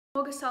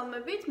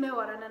მოგესალმებით, მე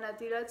ვარ ანა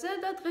ნადირაძე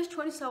და დღეს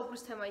ჩვენი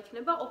საუბრის თემა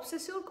იქნება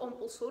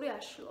ობსესიურ-კომპულსური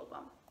აშლილობა.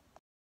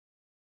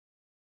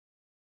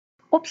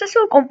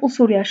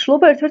 ობსესიურ-კომპულსური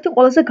აშლილობა ერთ-ერთი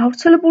ყველაზე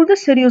გავრცელებული და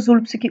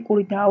სერიოზული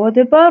ფსიქიკური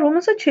დაავადებაა,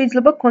 რომელსაც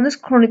შეიძლება ჰქონდეს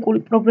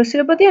ქრონიკული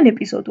პროგრესირებადი ან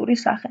ეპიზოდური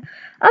სახე.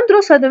 ამ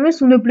დროს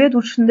ადამიანს უნებლიეთ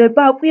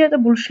უჩნდება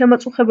აკვიატებული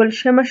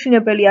შემაწუხებელი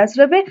შემაშინებელი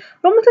აზრები,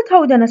 რომელთა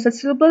თავიდან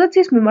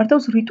ასაცილებლადაც ის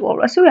მიმართავს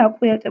რიტუალურ, ასევე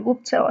აკვიატებულ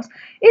ქცევას.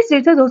 ის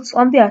ძირითადად 20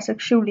 წლამდე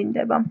ასაკში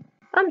ვლინდება.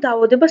 ამ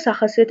დაავადებას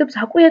ახასიათებს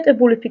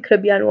აკვიატებული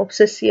ფიქრები, ანუ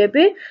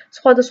ობსესიები,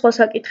 სხვადასხვა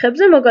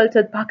საკითხებზე,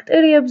 მაგალითად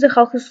ბაქტერიებზე,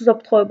 ხალხის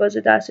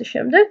უსაფრთხოებაზე და ასე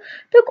შემდეგ,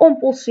 და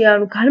კომპულსია,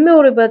 ანუ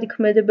განმეორებადი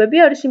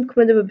ქმედებები არის იმ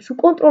ქმედებების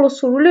უკონტროლო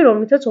სურვილი,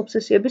 რომლითაც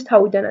ობსესიების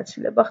თავიდან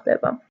აცილება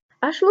ხდება.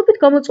 აშლილობით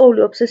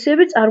გამოწვეული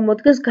ობსესიები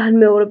წარმოადგენს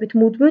განმეორებით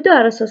მუდმივ და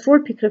არასასრულ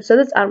ფიქრებსა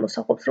და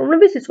წარმოსახვებს,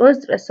 რომლებიც იწვევენ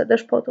სტრესსა და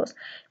შფოთვას.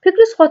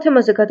 ფიქრის სხვა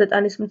თემაზე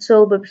გადატანის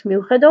მცდელობების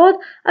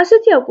მიუხედავად,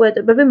 ასეთი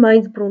აკვიატებები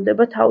მაინც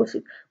ბრუნდება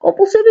თავისით.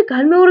 კომპულსიები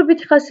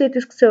განმეორებითი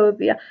ხასიათის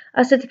ქცევებია.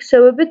 ასეთი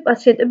ქცევებით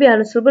პაციენტები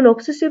ანაცვლებენ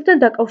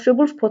ობსესიებთან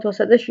დაკავშირებულ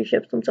შფოთვასა და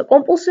შიშებს, თუმცა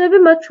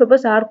კომპულსიები მათ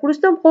ჩვებას არ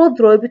ხურის და მხოლოდ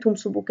დროებით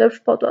უმსუბუქებს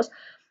შფოთვას.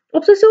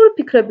 ობსესიური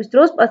ფიქრების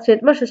დროს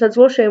პაციენტმა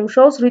შესაძლოა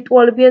შეიმუშაოს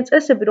რიტუალები ან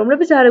წესები,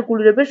 რომლებიც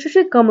არეგულირებენ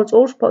შიშით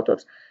გამოწვეულ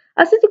შფოთვებს.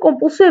 ასეთი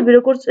კომპულსიები,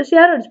 როგორც წესი,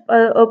 არ არის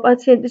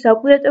პაციენტის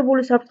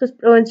აკვიატებული საფრთხის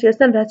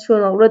პრევენციასთან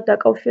რაციონალურად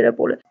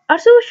დაკავშირებული.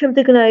 არსებობს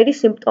შემდეგნაირი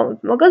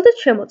სიმპტომები,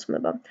 მაგალითად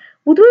შემოწმება.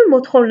 მუდმივი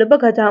მოთხოვნილება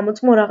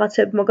გადაამოწმო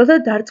რაღაცები,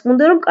 მაგალითად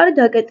დარწმუნდა, რომ კარი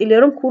დაკეტილია,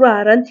 რომ ქურა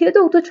არანთია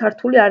და უто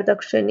ჩართული არ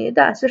დაგშენია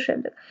და ასე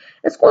შემდეგ.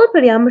 ეს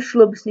ყველაფერი ამ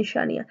აშლილობის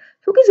ნიშანია.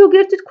 თუ კი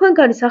ზოგიერთი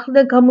თქვენგანი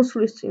სახლიდან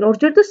გამოსვლის წინ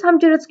ორჯერ და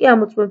სამჯერაც კი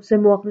ამოწმებს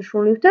ზემო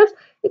აღნიშნულ ნივთებს,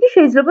 იგი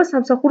შეიძლება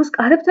სამსახურის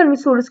კარებთან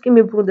მისულ რისკი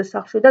მიბრუნდეს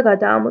სახლში და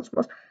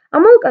გადაამოწმოს.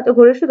 ამავე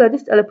კატეგორიაში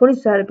გადის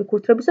ტელეფონის ზარები,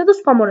 ქურთრებისა და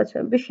სხვა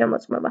მონაცემების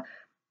შემოწმება.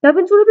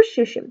 დაბინძურების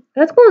შიში.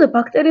 რა თქმა უნდა,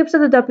 ბაქტერიებსა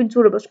და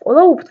დაბინძურებას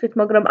ყველა უფრთხით,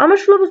 მაგრამ ამ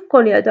აშლილობის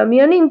მქონე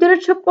ადამიანი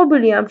იმდენად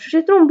შეპყრობილია ამ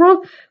შიშით, რომ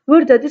უბრალოდ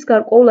ვერ დადის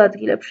გარკვეულ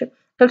ადგილებში.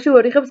 ხელში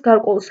ვერ იღებს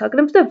გარკვეულ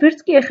საგნებს და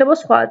ვერც კი ეხება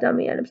სხვა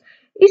ადამიანებს.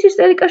 ის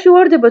ისტერიკაში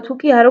ვარდება, თუ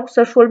კი არ აქვს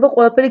საშუალება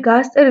ყველაფერი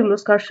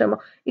გაასტერილოს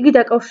გარშემო. იგი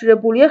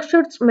დაკავშირებულია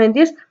ხშირ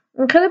წმენდის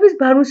ხელების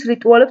გარვის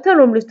რიტუალებთან,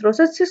 რომლის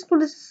დროსაც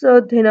სისხლის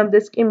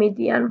დენამდეც კი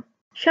მიდიან.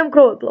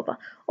 შემგროვებლობა.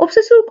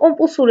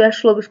 ობსესიურ-კომპულსური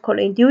აშლილობის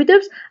მქონე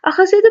ინდივიდებს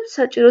ახასიათებს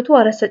საჭირო თუ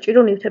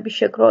არასაჭირო ნივთების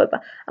შეგროვება.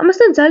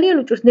 ამასთან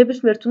ძალიან უჭირს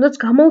ნებისმიერ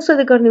თუნდაც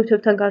გამოუსადეგარ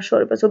ნივთებთან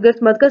განშორება.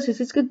 ზოგიერთ მათგანს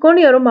ისიც კი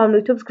გონია, რომ ამ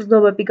ნივთებს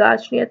გრძნობები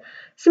გააჩნიათ.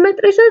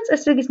 სიმეტრიისა და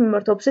წესრიგის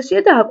მიმართ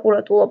ობსესია და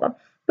აკურატულობა.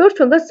 ბევრ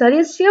ჩვენგანს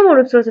ძალიან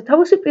სიამოვნებს, როცა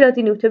თავისი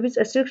პირადი ნივთები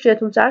წესრიგშია,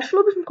 თუმცა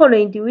აშლილობის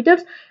მქონე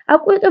ინდივიდებს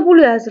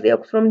აკვიატებული აზრი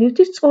აქვს, რომ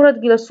ნივთი სწორ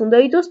ადგილას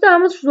უნდა იდოს და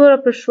ამას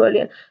ზურაფერს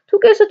შველიან.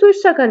 თუ კი ესა თუ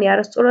ის საგანი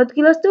არასწორ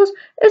ადგილას დევს,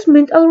 ეს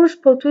მენტალური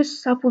შფოთვის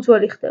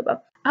საფუძველი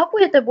ხდება.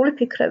 აკვიატებული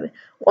ფიქრები.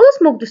 ყველას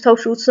მოგდის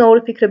თავში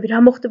უცნაური ფიქრები, რა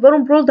მოხდება,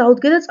 რომ უბრალოდ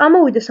დაუდგე და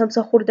წამოვიდე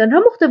სამსახურიდან, რა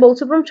მოხდება,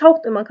 უცებ რომ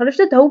ჩავხტე მანქანაში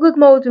და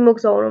დაუგეგმავად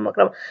ვიმოგზავნო,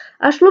 მაგრამ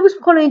აშლილობის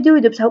მქონე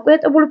ინდივიდებს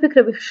აკვიატებული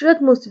ფიქრები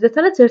ხშირად მოსდით და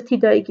თანაც ერთი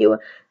და იგივე.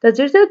 და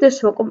ძირითადად ეს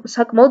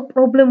საკმაოდ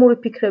პრობლემური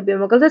ფიქრებია,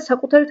 მაგალითად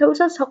საკუთარი თავის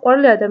ან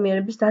საყვარელი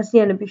ადამიანების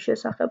დაზიანების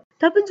შესახებ.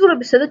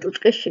 დაბინძურებისა და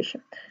ჭუჭყის შიში.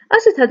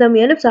 ასეთ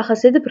ადამიანებს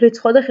ახასიათებს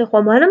რეცხვა და ხეხვა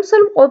მანამ,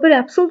 სანამ ყველაფერი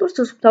აბსოლუტურ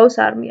სისუფთავეს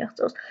არ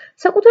მიაღწევს.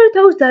 საკუთარი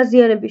თავის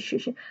დაზიანების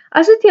შიში.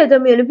 ასეთი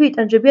ადამიანები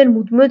იტანჯებიან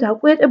მუდმივად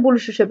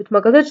აკვიატებული შიშებით,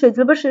 მაგალითად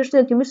შეიძლება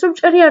შეეშინათ იმის, რომ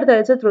ჭერი არ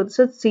დაეცათ,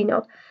 როდესაც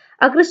ძინავთ.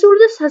 აგრესიული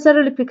და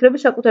საზარელი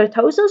ფიქრები საკუთარი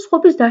თავის ან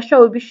სხვების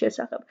დაშავების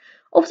შესახებ.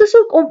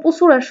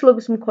 ობსესიურ-კომპულსურ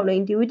აშლილობის მქონე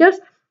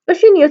ინდივიდებს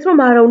ეშინიათ,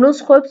 რომ არ ავნონ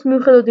სხვებს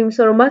მიუხედავად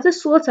იმისა, რომ მათ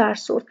ეს სულაც არ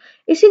სურთ.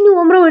 ისინი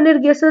უამრავ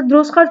ენერგიასა და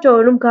დროს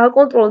ხარჯავენ, რომ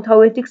გააკონტროლონ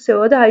თავიანთი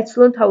ქცევა და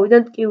აიცილონ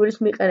თავიდან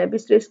ტკივილის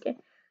მიყენების რისკი.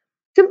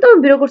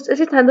 სიმპტომები როგორც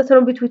წესი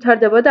თანდათანობით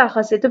ვითარდება და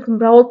ახასიათებს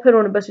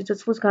მრავალფეროვნებას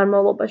სიცოცხლის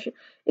განმავლობაში.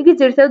 იგი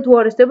ძირითადად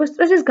უარესდება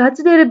სტრესის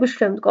გაძლიერების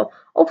შემდგომ.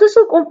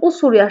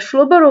 ობსესიურ-კომპულსური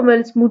აშლილობა,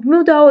 რომელიც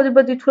მუდმივ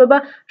დაავადებად ითვლება,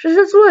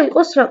 შესაძლოა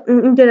იყოს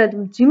იმდენად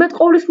მძიმედ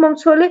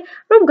ყოვლისმომცველი,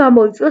 რომ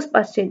გამოიწვიოს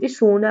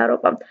პაციენტის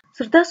უუნარობა.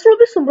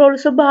 ზრდასრულების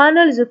უმრავლესობა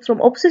აანალიზებს,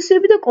 რომ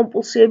ობსესიები და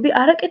კომპულსიები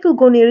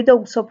არაკეთილგონიერი და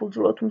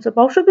უსაფუძვლოა, თუმცა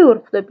ბავშვები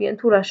ვერ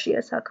ხვდებიან თუ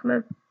რაშია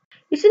საქმე.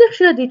 ისინი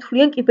ხშირად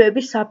ითვლიან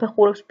კიბეების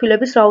საფეხურებს,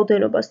 ფილების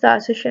რაოდენობას და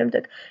ასე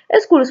შემდეგ.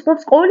 ეს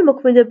გულისხმობს ყოველი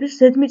მოქმედების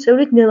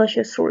ზედმიწევნით ნელა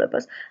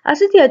შესრულებას.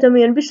 ასეთი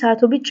ადამიანები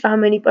საათობით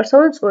ჭამენ,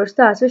 იპარსავენ წვერს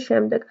და ასე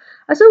შემდეგ.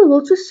 ასევე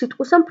ლოცვის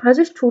სიტყვის ან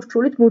ფრაზის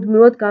ჩურჩულით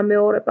მუდმივად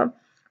გამეორება.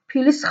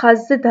 ფილის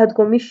ხაზზე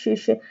დადგომის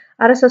შიში,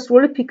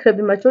 არასასრული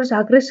ფიქრები, მათ შორის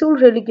აგრესიულ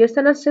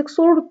რელიგიასთან ან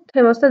სექსუალურ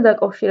თემასთან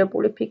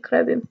დაკავშირებული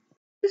ფიქრები.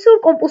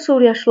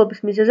 ობსესიურ-კომპულსური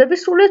აშლილობის მიზეზები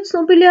სრულიად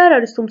ცნობილი არ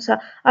არის,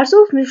 თუმცა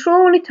არსებობს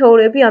მნიშვნელოვანი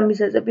თეორიები ამ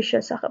მიზეზების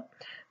შესახებ.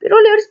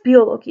 პირველი არის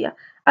ბიოლოგია.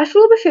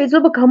 აშლილობა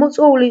შეიძლება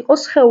გამოწვეული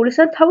იყოს სხეულის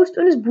ან თავის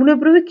ტვინის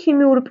ბუნებრივი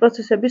ქიმიური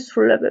პროცესების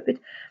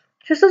ცვლილებებით.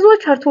 შესაძლოა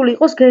ჩართული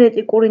იყოს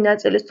გენეტიკური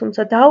ნაწილის,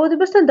 თუმცა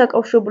დაავადებასთან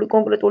დაკავშირებული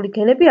კონკრეტული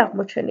გენები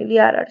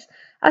აღმოჩენილი არ არის.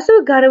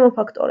 ასევე გარემო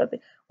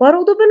ფაქტორები.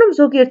 ვარაუდობენ, რომ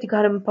ზოგიერთი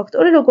გარემო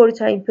ფაქტორი,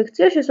 როგორიცაა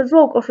ინფექცია,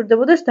 შესაძლოა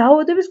უკავშირდებოდეს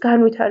დაავადების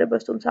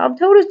განვითარებას, თუმცა ამ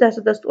თეორიის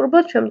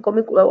დასადასტურებლად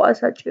შემდგომი კვლევაა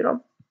საჭირო.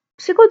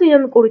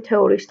 ფსიქოდინამიკური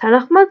თეორიის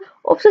თანახმად,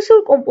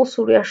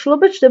 ობსესიურ-კომპულსური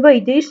აშლილობა ჩნდება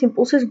იდეის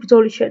იმპულსის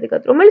ბრძოლის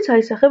შედეგად, რომელიც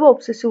აისახება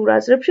ობსესიურ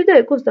აზრებში და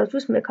ეგოს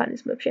დაცვის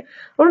მექანიზმებში,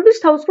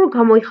 რომლებიც თავისუფლად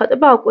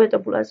გამოიხატება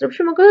აკვიატებულ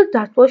აზრებში, მაგალითად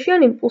დათვლაში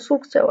ან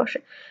იმპულსურ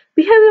ქცევაში.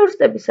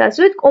 ბიჰევიორისტების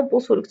აზრით,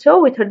 კომპულსური ქცევა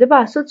ვითარდება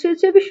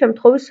ასოციაციების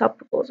შემთხვევის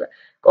საფუძველზე.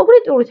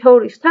 კოგნიტიური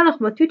თეორიის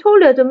თანახმად,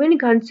 თითოეული ადამიანი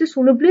განიცდის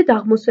უნებლიეთ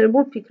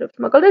აღმოცენებულ ფიქრებს,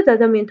 მაგალითად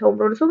ადამიანთა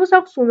უმრავლესობას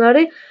აქვს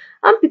უნარი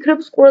ამ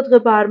ფიქრების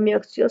ყურადღება არ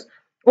მიაქციოს.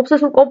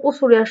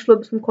 ობსესიურ-კომპულსური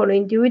აშლილობის მქონე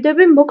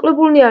ინდივიდები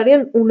მოკლებულნი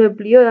არიან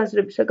უნებლიე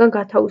აზრებისაგან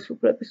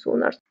გათავისუფლების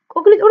უნარს.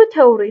 კოგნიტური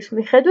თეორიის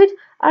მიხედვით,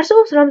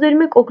 არსებობს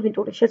რამდენიმე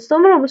კოგნიტური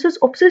შეცდომა,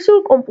 რომელსაც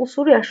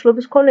ობსესიურ-კომპულსური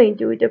აშლილობის მქონე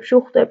ინდივიდებში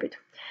ვხვდებით.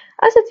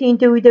 ასეთი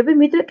ინდივიდები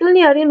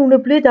მიდრეკილნი არიან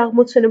უნებლიეთ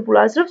აღმოცენებულ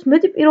აზრებს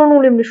მეტი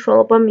პიროვნული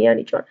მნიშვნელობა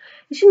მიანიჭონ.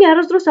 ისინი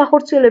არასდროს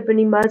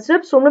ახორციელებენ იმ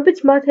აზრებს, რომლებიც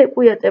მათ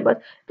ეკვიატებათ.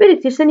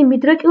 პირიქით, ისინი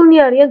მიდრეკილნი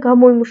არიან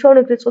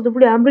გამოიმუშაონ ეგრეთ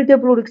წოდებული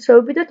ამრიდებლური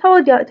ქცევები და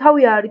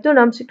თავი აარიდონ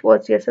ამ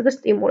სიტუაციასა და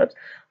სტიმულებს,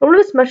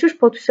 რომლებიც მასში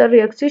შფოთვის ან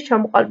რეაქციის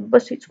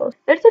ჩამოყალიბებას იწვევს.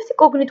 ერთ-ერთი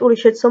კოგნიტური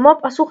შეცდომა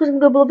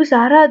პასუხისმგებლობის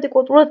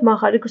არაადეკვატურად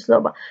მაღალი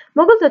გრძნობა.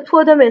 მაგალითად,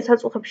 თუ ადამიანს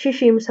აწუხებს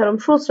შიში იმისა, რომ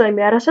შვილს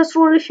რაიმე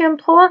არასასრული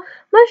შეემთხვევა,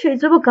 მან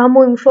შეიძლება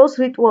გამოიმუშაოს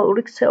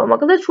რიტუალური ქცევა,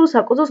 მაგალითად, შვილს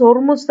აკოცოს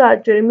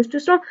 50-ჯერ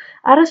იმისთვის, რომ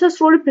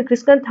არასასრული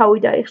ფიქრისგან თავი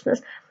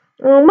დაიხსნას.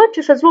 მათ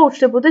შესაძლოა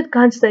უჩნდებოდეთ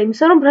განცდა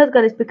იმისა, რომ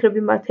რადგან ეს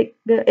ფიქრები მათ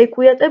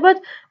ეკვიატებათ,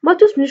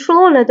 მათთვის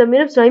მნიშვნელოვან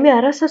ადამიანებს რაიმე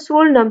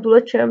არასასრული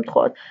ნამდვილად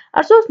შეემთხვევათ.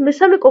 არსებობს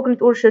მესამე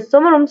კოგნიტური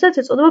შეცდომა, რომელსაც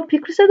ეწოდება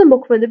ფიქრისა და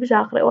მოქმედების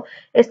აღრევა.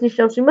 ეს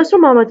ნიშნავს იმას,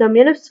 რომ ამ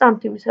ადამიანებს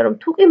სწამთ იმისა, რომ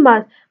თუ კი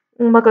მათ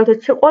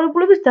მაგალითად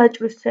შეყვარებულების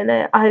დაჭრის სცენა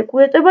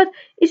აეკვიატებათ,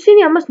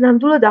 ისინი ამას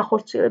ნამდვილად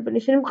ახორციელებენ.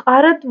 ისინი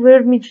მყარად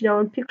ვერ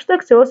მიჯნავენ ფიქრს და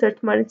ქცევას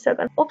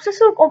ერთმანეთისაგან.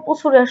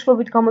 ობსესიურ-კომპულსური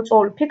აშლილობით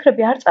გამოწვეული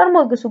ფიქრები არ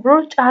წარმოადგენს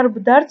უბრალოდ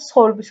ჭარბ-დარდს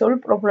ცხოვრებისეული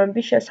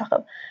პრობლემების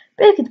შესახებ.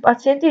 პირიქით,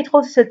 პაციენტი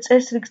ითხოვს ისეთ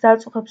წესრიგს და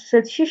აწუხებს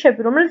ისეთ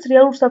შიშები, რომელიც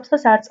რეალურ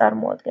საფრთხეს არ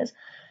წარმოადგენს.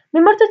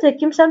 მიმართეთ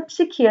ექიმს ან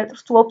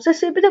ფსიქიატრს, თუ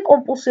ობსესიები და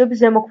კომპულსიები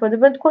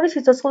ზემოქმედებენ თქვენი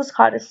სიცოცხლის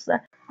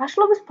ხარისხზე.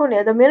 აშლილობის მქონე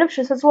ადამიანებს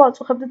შესაძლოა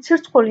აწუხებდეთ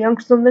სირცხველი ან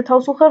გრძნობდნენ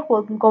თავს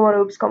უხერხულად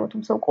მდგომარეობის გამო,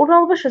 თუმცა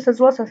მკურნალობა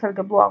შესაძლოა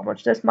სასარგებლო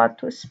აღმოჩნდეს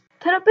მათთვის.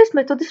 თერაპიის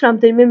მეთოდის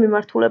რამდენიმე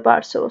მიმართულება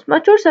არსებობს,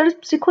 მათ შორის არის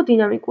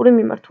ფსიქოდინამიკური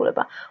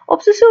მიმართულება.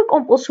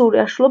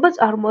 ობსესიურ-კომპულსური აშლილობა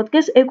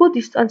წარმოადგენს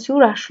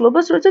ეგო-დისტანციურ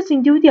აშლილობას, როდესაც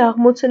ინდივიდი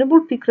აღმოცენებულ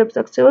ფიქრებს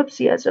და ქცევებს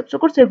იაზრებს,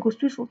 როგორც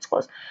ეგოსთვის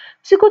უცხოს.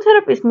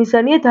 ფსიქოთერაპიის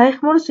მიზანია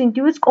დაეხმაროს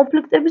ინდივიდს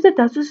კონფლიქტების და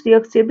დაცვის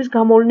რეაქციების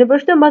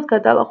გამოვლენებაში და მათ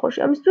გადალახვაში.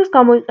 ამისთვის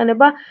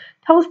გამოიყენება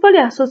თავისუფალი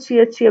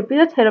ასოციაციები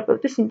და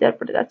თერაპევტის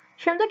ინტერპრეტაცია.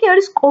 შემდეგი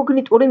არის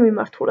კოგნიტური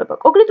მიმართულება.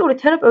 კოგნიტური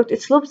თერაპევტი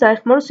ცდილობს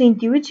დაეხმაროს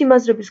ინდივიდს იმ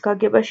აზრების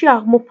გაგებაში,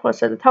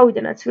 აღმოფხვასა და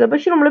თავიდან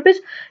აცილებაში, რომლებიც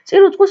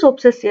წინ უძღვის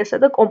ობსესიასა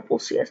და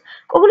კომპულსიას.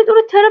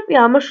 კოგნიტური თერაპია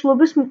ამ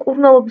აშლილობის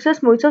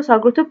მკურნალობისას მოიცავს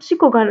აგრეთვე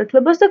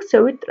ფსიქოგანათლებას და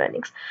ქცევით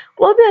ტრენინგს.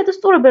 კვლევები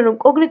ადასტურებენ, რომ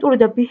კოგნიტური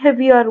და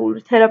ბიჰევიორალური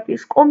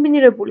თერაპიის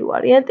კომბინირებული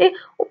ვარიანტი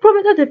უფრო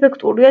მეტად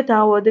ეფექტურია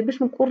დაავადების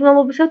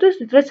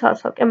მკურნალობისათვის, ვიდრე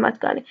ცალ-ცალკე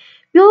მათგანი.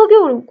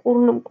 ბიოლოგიური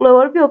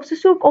მკვლევარები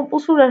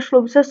ობსესიურ-კომპულსური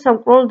აშლილობისას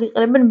სამკურნალოდ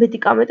იყენებენ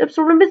მედიკამენტებს,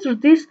 რომლებიც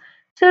ზრდის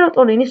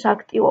სეროტონინის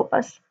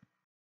აქტივობას.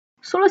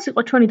 სულ ეს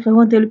იყო ჩვენი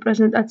დღევანდელი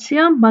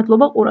პრეზენტაცია.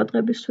 მადლობა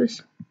ყურადღებისთვის.